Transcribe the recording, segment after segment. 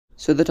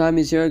So the time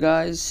is here,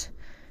 guys.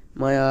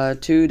 My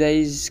 2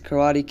 days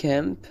karate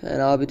camp,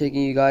 and I'll be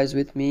taking you guys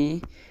with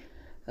me.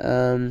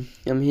 I'm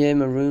here in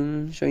my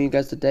room, showing you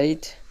guys the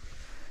date.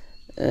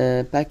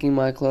 Packing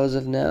my clothes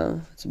up now.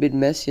 It's a bit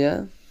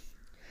messier.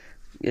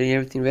 Getting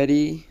everything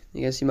ready.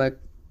 You guys see my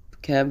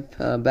camp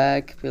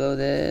bag, pillow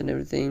there, and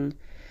everything.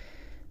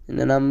 And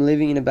then I'm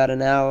leaving in about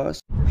an hour.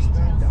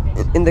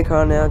 In the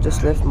car now,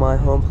 just left my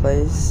home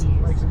place.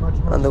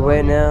 On the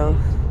way now.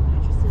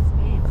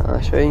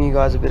 Showing you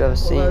guys a bit of a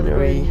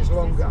scenery.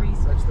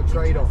 That's the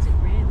trade-off.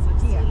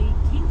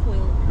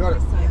 Got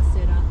it.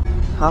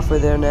 Halfway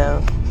there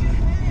now.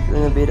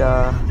 Feeling a bit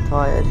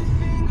tired,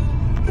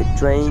 a bit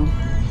drained.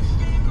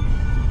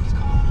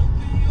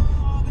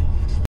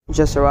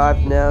 Just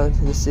arrived now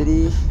to the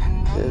city.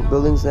 The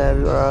buildings now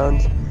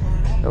around.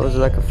 It was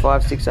like a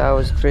 5-6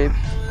 hours trip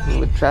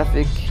with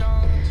traffic.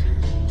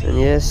 And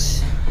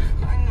yes,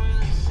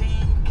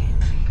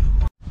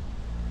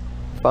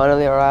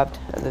 finally arrived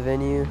at the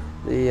venue,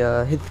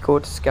 the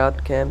Heathcote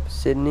Scout Camp,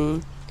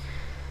 Sydney.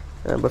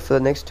 But for the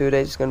next 2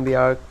 days, it's going to be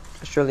our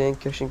Australian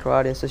Kyokushin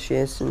Karate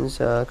Association's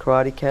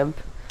karate camp.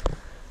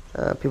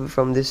 People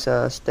from this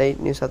state,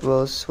 New South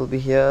Wales, will be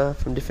here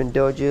from different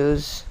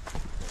dojos.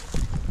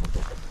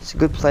 It's a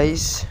good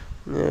place,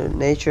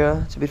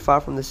 nature. It's a bit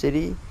far from the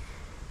city.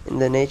 In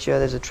the nature,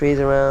 there's the trees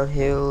around,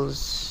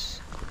 hills,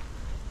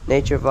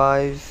 nature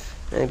vibe,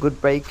 and a good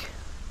break.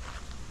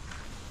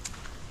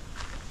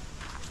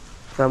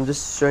 So I'm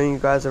just showing you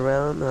guys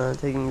around,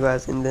 taking you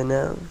guys in there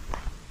now.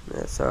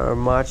 That's our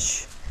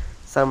March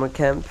summer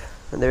camp.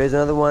 And there is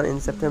another one in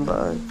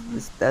September.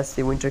 That's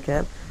the winter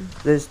camp.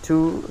 There's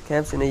 2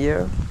 camps in a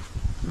year.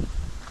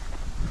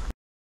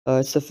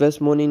 It's the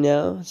first morning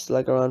now. It's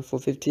like around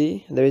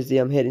 4:50. There is the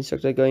head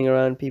instructor going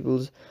around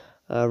people's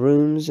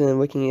rooms and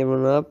waking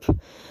everyone up,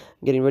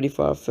 getting ready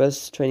for our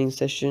first training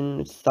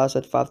session. It starts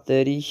at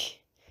 5:30.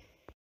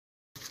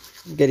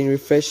 Getting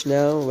refreshed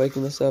now,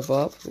 waking myself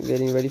up,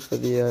 getting ready for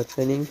the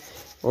training.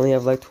 Only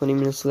have like 20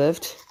 minutes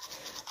left.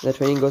 The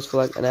training goes for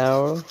like an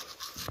hour.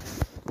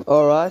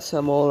 Alright, so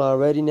I'm all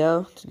ready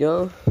now to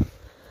go.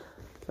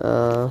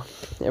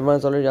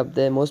 Everyone's already up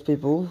there, most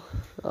people.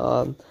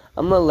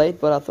 I'm not late,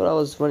 but I thought I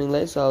was running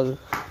late, so I was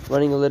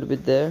running a little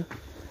bit there.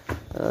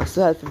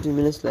 Still had 15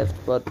 minutes left,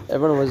 but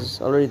everyone was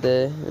already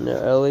there and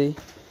they're early.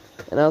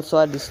 And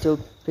outside it's still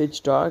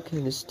pitch dark,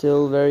 and it's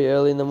still very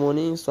early in the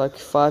morning. It's like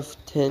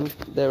 5:10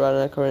 there right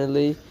now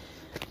currently.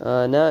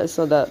 Now it's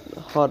not that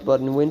hot, but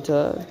in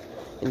winter,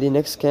 in the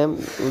next camp,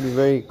 it will be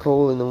very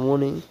cold in the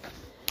morning.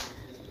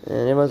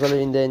 And everyone's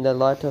already in there in that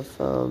light of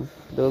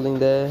building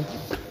there,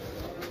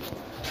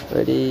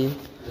 ready,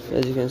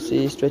 as you can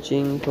see,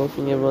 stretching,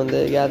 talking, everyone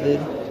there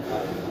gathered.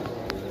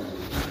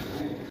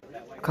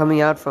 Coming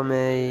out from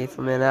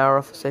an hour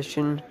of a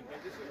session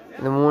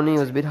in the morning. It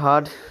was a bit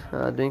hard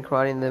doing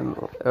karate in the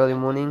early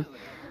morning.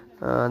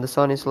 The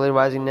sun is slowly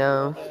rising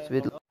now. It's a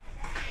bit.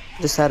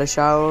 Just had a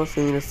shower,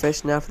 feeling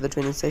refreshed now for the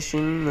training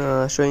session.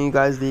 Showing you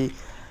guys the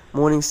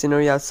morning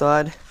scenery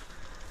outside.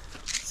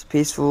 It's a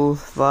peaceful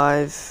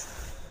vibe,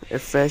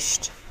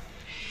 refreshed.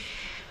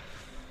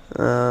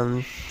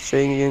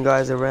 Showing you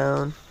guys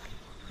around.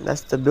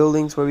 That's the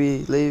buildings where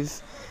we live.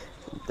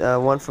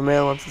 One for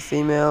male, one for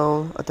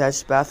female.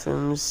 Attached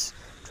bathrooms.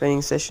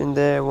 Training session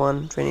there.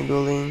 One training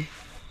building.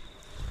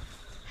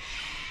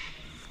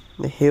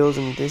 The hills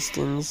in the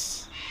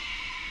distance.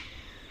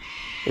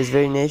 It's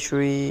very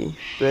naturey.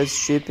 Birds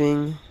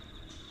chirping.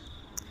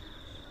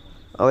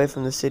 Away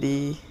from the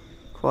city.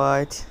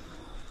 Quiet.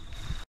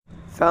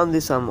 Found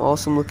this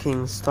awesome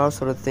looking star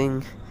sort of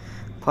thing.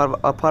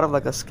 Part of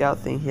like a scout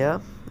thing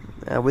here.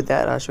 With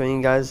that, I'm showing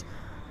you guys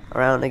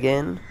around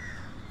again.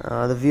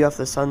 The view of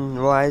the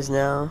sunrise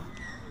now.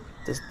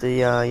 Just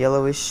the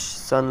yellowish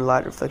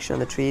sunlight reflection on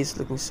the trees,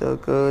 looking so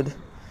good.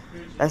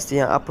 That's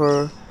the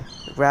upper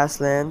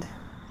grassland,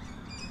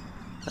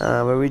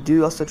 where we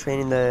do also train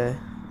in the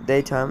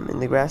daytime in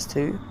the grass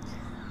too.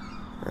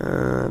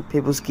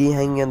 People's gi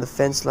hanging on the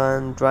fence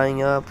line,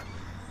 drying up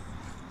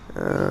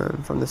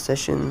from the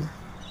session.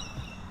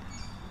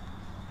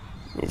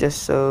 It's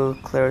just so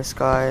clear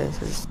sky.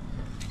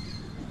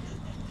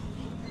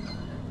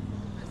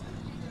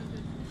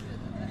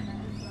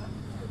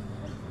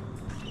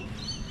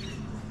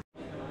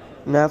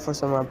 Now for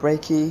some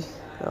breaky.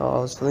 I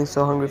was feeling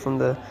so hungry from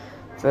the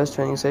first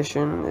training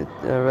session. It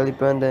really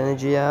burned the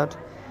energy out.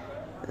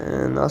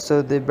 And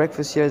also the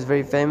breakfast here is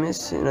very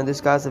famous. You know,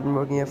 these guys have been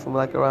working here for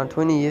like around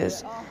 20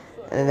 years,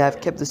 and they have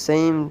kept the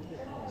same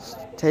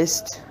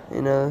taste.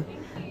 You know,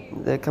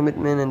 the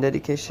commitment and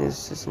dedication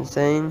is just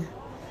insane.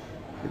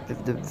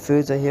 The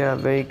foods are here are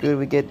very good.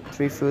 We get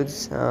 3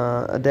 foods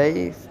a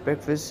day: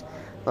 breakfast,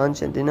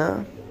 lunch, and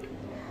dinner.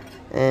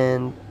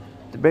 And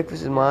the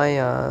breakfast is my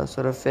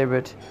sort of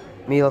favorite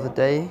meal of the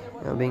day,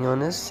 being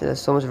honest.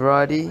 There's so much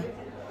variety.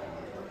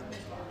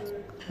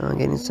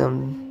 Getting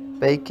some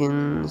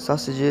bacon,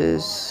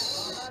 sausages,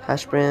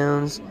 hash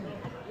browns.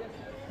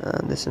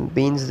 There's some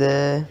beans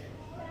there.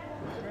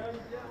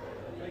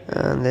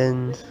 And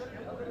then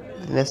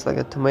there's like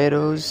a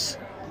tomatoes,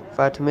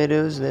 fried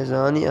tomatoes. There's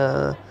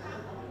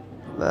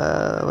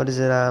what is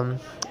it?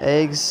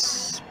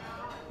 Eggs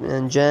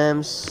and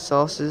jams,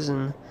 sauces,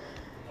 and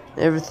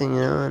everything,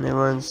 and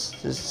everyone's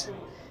just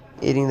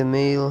eating the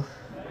meal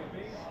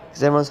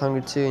because everyone's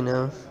hungry too,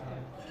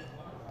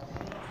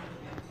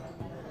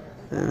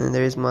 And then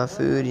there's my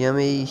food,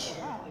 yummy.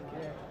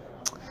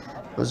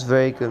 It was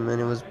very good, man.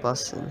 It was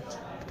busting.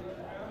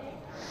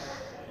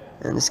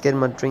 And just getting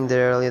my drink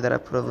there earlier that I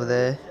put over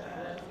there.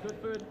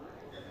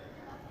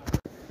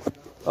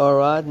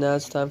 Alright, now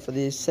it's time for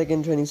the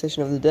second training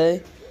session of the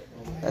day.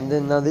 And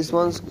then now this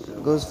one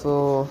goes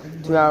for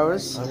 2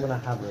 hours. I'm gonna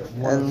have it.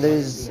 And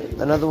there's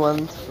another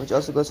one which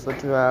also goes for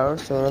 2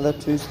 hours. So another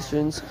 2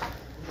 sessions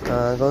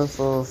going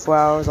for 4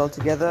 hours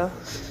altogether.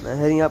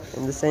 Heading up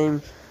in the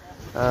same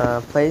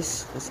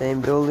place, the same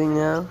building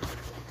now.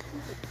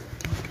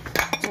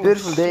 It's a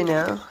beautiful day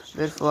now. It's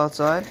beautiful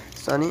outside,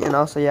 sunny. And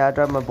also, yeah, I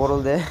dropped my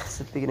bottle there,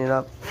 so picking it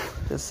up.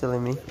 Just silly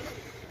me.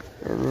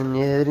 And then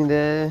you're heading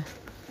there.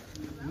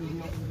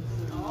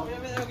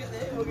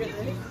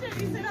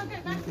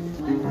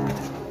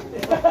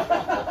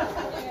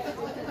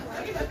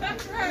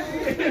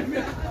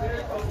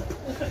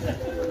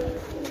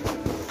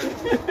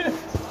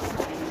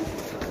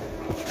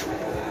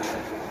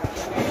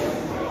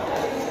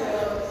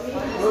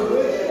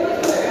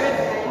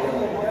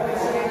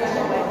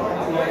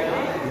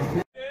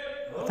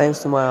 Thanks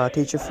to my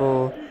teacher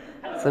for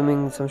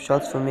filming some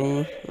shots for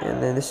me.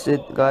 And then this is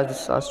it, guys.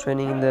 This starts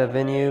training in the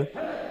venue.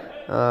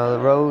 The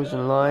rows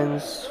and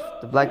lines,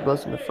 the black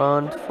belts in the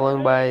front,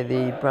 followed by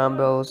the brown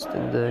belts,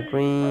 then the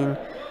green,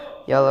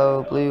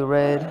 yellow, blue,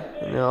 red,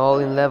 all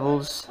in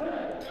levels.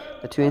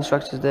 The 2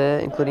 instructors there,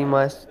 including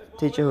my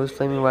teacher who's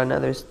filming right now.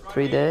 There's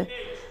 3 there.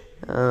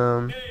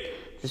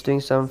 Just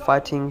doing some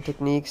fighting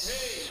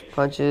techniques,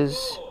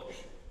 punches.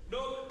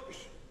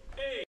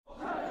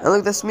 And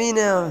look, that's me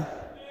now.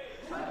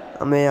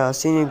 I'm a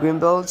senior green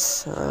belt,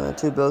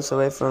 2 belts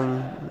away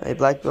from a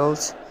black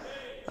belt.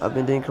 I've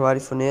been doing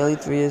karate for nearly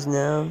 3 years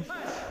now.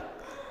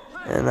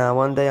 And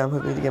one day I'm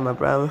hoping to get my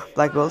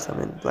black belt.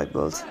 And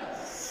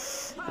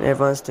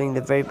everyone's doing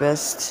the very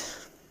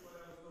best.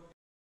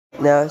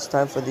 Now it's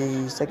time for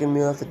the second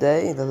meal of the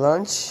day, the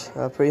lunch.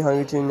 Pretty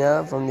hungry too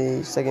now from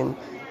the second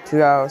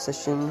 2-hour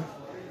session.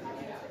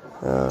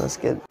 Let's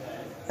get.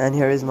 And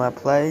here is my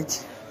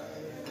plate,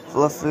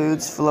 full of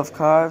foods, full of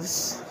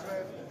carbs.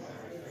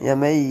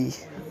 Yummy.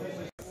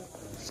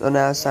 So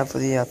now it's time for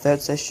the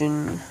third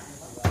session,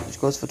 which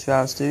goes for 2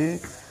 hours too.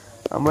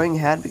 I'm wearing a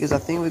hat because I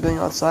think we're going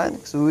outside,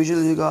 because we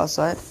usually do go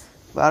outside.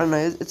 But I don't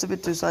know, it's a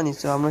bit too sunny,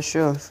 so I'm not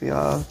sure if we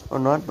are or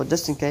not. But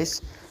just in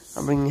case,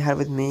 I'm bringing a hat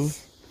with me.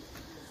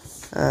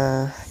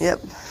 Yep,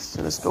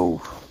 so let's go.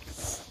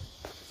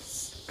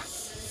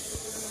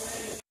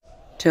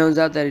 Turns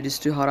out that it is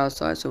too hot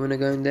outside, so we're not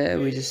going there.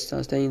 We just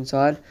staying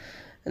inside.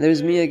 And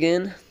there's me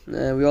again.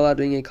 We all are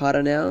doing a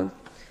kata now.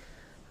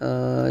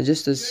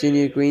 Just the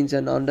senior greens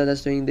and under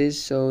that's doing this.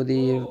 So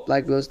the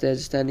black belts there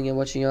just standing and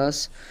watching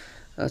us.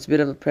 It's a bit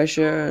of a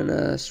pressure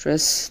and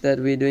stress that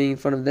we're doing in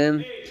front of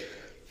them.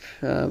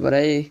 But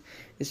hey,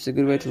 it's a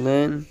good way to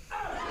learn.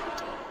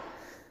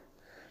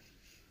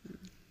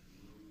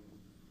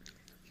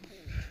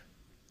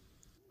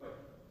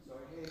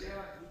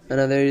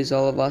 And there is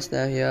all of us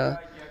now here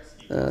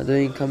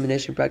doing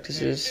combination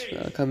practices,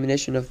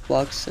 combination of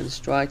blocks and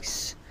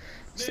strikes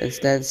and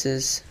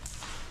stances.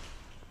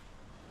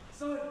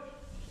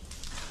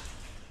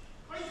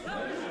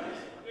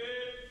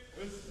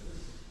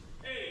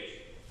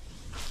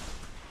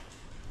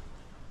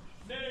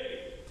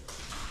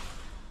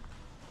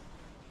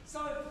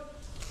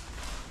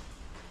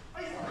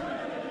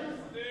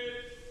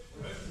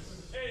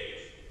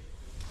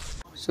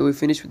 So we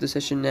finished with the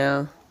session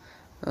now.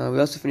 We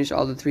also finished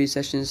all the 3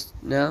 sessions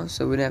now,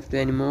 so we don't have to do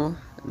any more.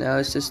 Now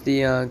it's just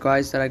the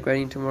guys that are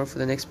grading tomorrow for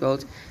the next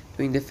belt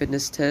doing the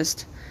fitness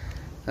test.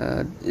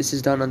 This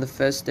is done on the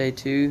first day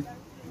too.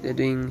 They're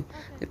doing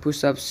the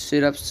push-ups,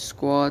 sit-ups,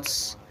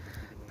 squats,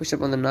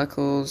 push-up on the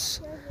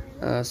knuckles,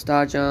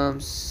 star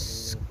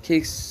jumps,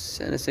 kicks,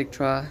 and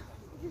etc.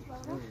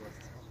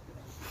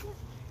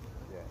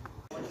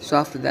 So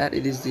after that,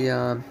 it is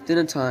the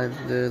dinner time,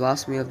 the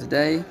last meal of the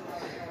day.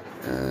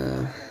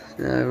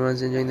 Now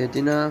everyone's enjoying their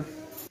dinner.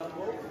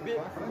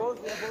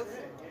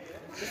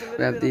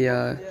 We have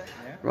the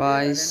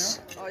rice,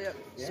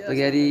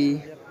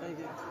 spaghetti,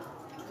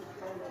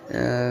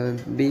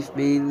 beef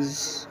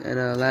beans,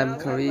 and lamb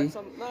curry.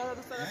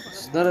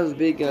 It's not a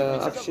big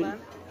option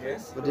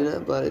for dinner,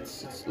 but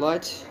it's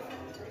light.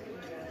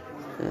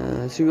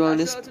 To be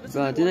honest,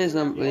 dinner is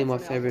not really my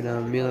favorite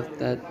meal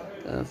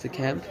of the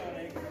camp,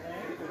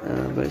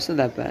 but it's not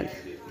that bad.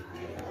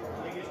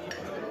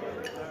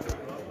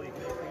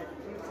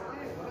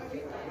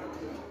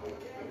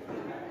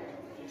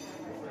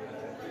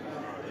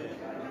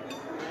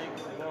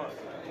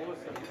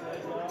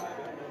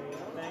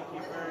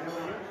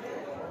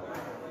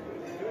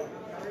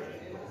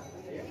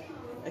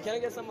 Can I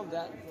get some of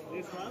that?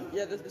 This one?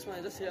 Yeah, this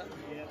one, just here.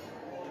 Yeah.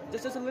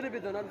 Just a little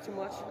bit though, not too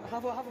much.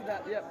 Half of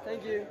that, yeah,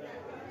 thank you.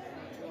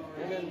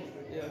 And then,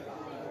 yeah.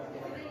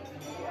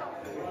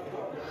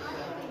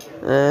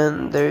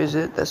 And there is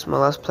it. That's my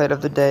last plate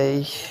of the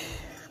day.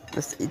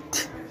 Let's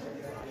eat.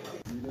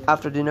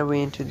 After dinner,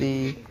 we into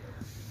the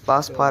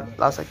last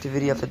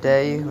activity of the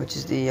day, which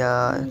is the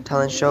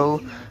talent show,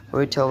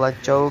 where we tell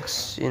like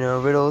jokes,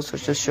 riddles,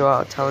 which just show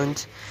our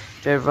talent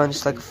to everyone.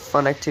 Just like a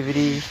fun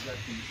activity.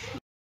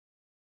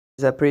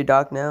 It's pretty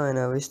dark now, and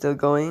we're still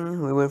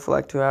going. We went for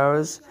like 2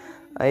 hours.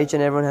 Each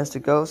and everyone has to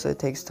go, so it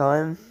takes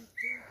time.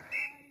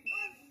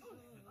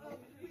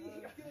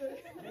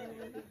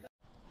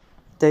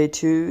 Day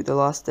 2, the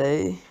last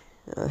day,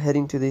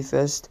 heading to the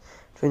first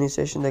training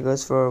session that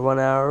goes for 1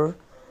 hour.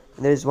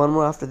 And there's one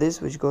more after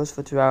this, which goes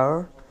for 2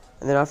 hours.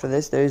 And then after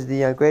this, there's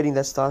the grading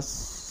that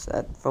starts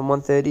from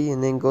 1:30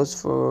 and then goes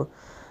for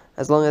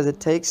as long as it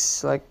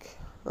takes, like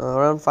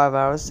around 5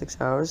 hours, 6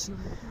 hours.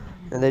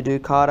 And they do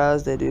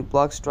katas, they do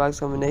block, strikes,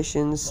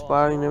 combinations,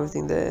 sparring, and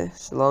everything there.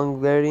 It's long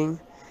grading.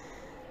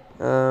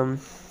 And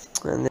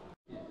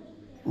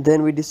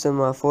then we did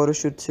some photo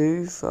shoot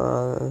too,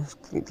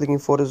 clicking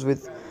photos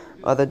with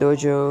other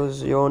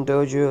dojos, your own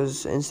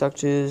dojos,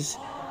 instructors,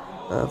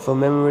 for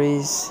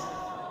memories.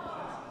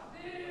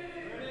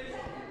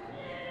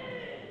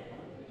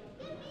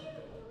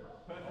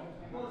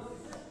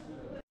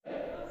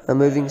 I'm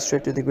moving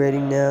straight to the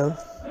grading now.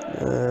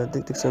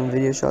 Took some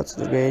video shots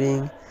of the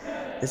grading.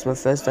 This is my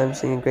first time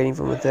seeing grading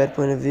from a third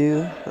point of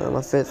view.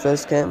 My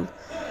first camp,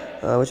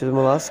 which was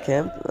my last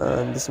camp.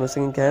 This is my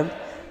second camp.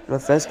 My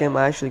first camp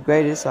I actually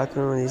graded, so I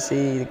couldn't really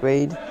see the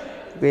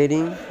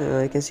grading.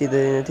 You can see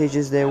the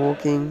teachers there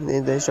walking,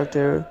 the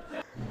instructor.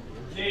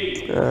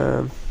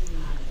 The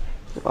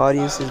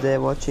audience is there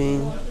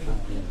watching.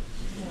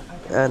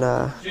 And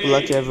good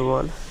luck to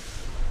everyone.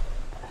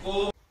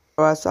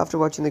 Alright, so after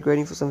watching the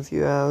grading for some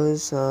few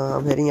hours,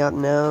 I'm heading out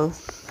now.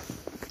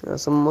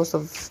 Most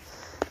of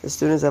the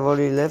students have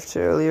already left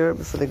earlier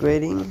before the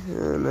grading,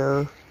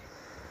 and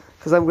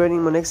because I'm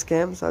grading my next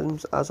camp, so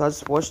I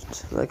just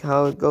watched like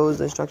how it goes,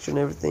 the structure and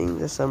everything.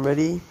 Just I'm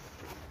ready.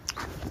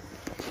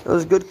 It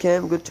was a good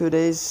camp, good 2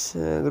 days,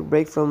 good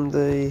break from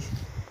the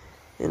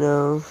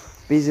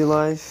busy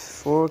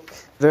life, work.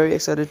 Very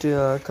excited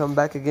to come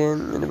back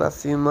again in about a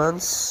few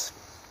months.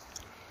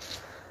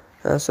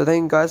 So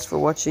thank you guys for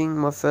watching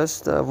my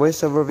first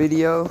voiceover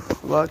video.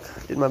 Good luck,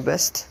 did my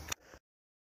best.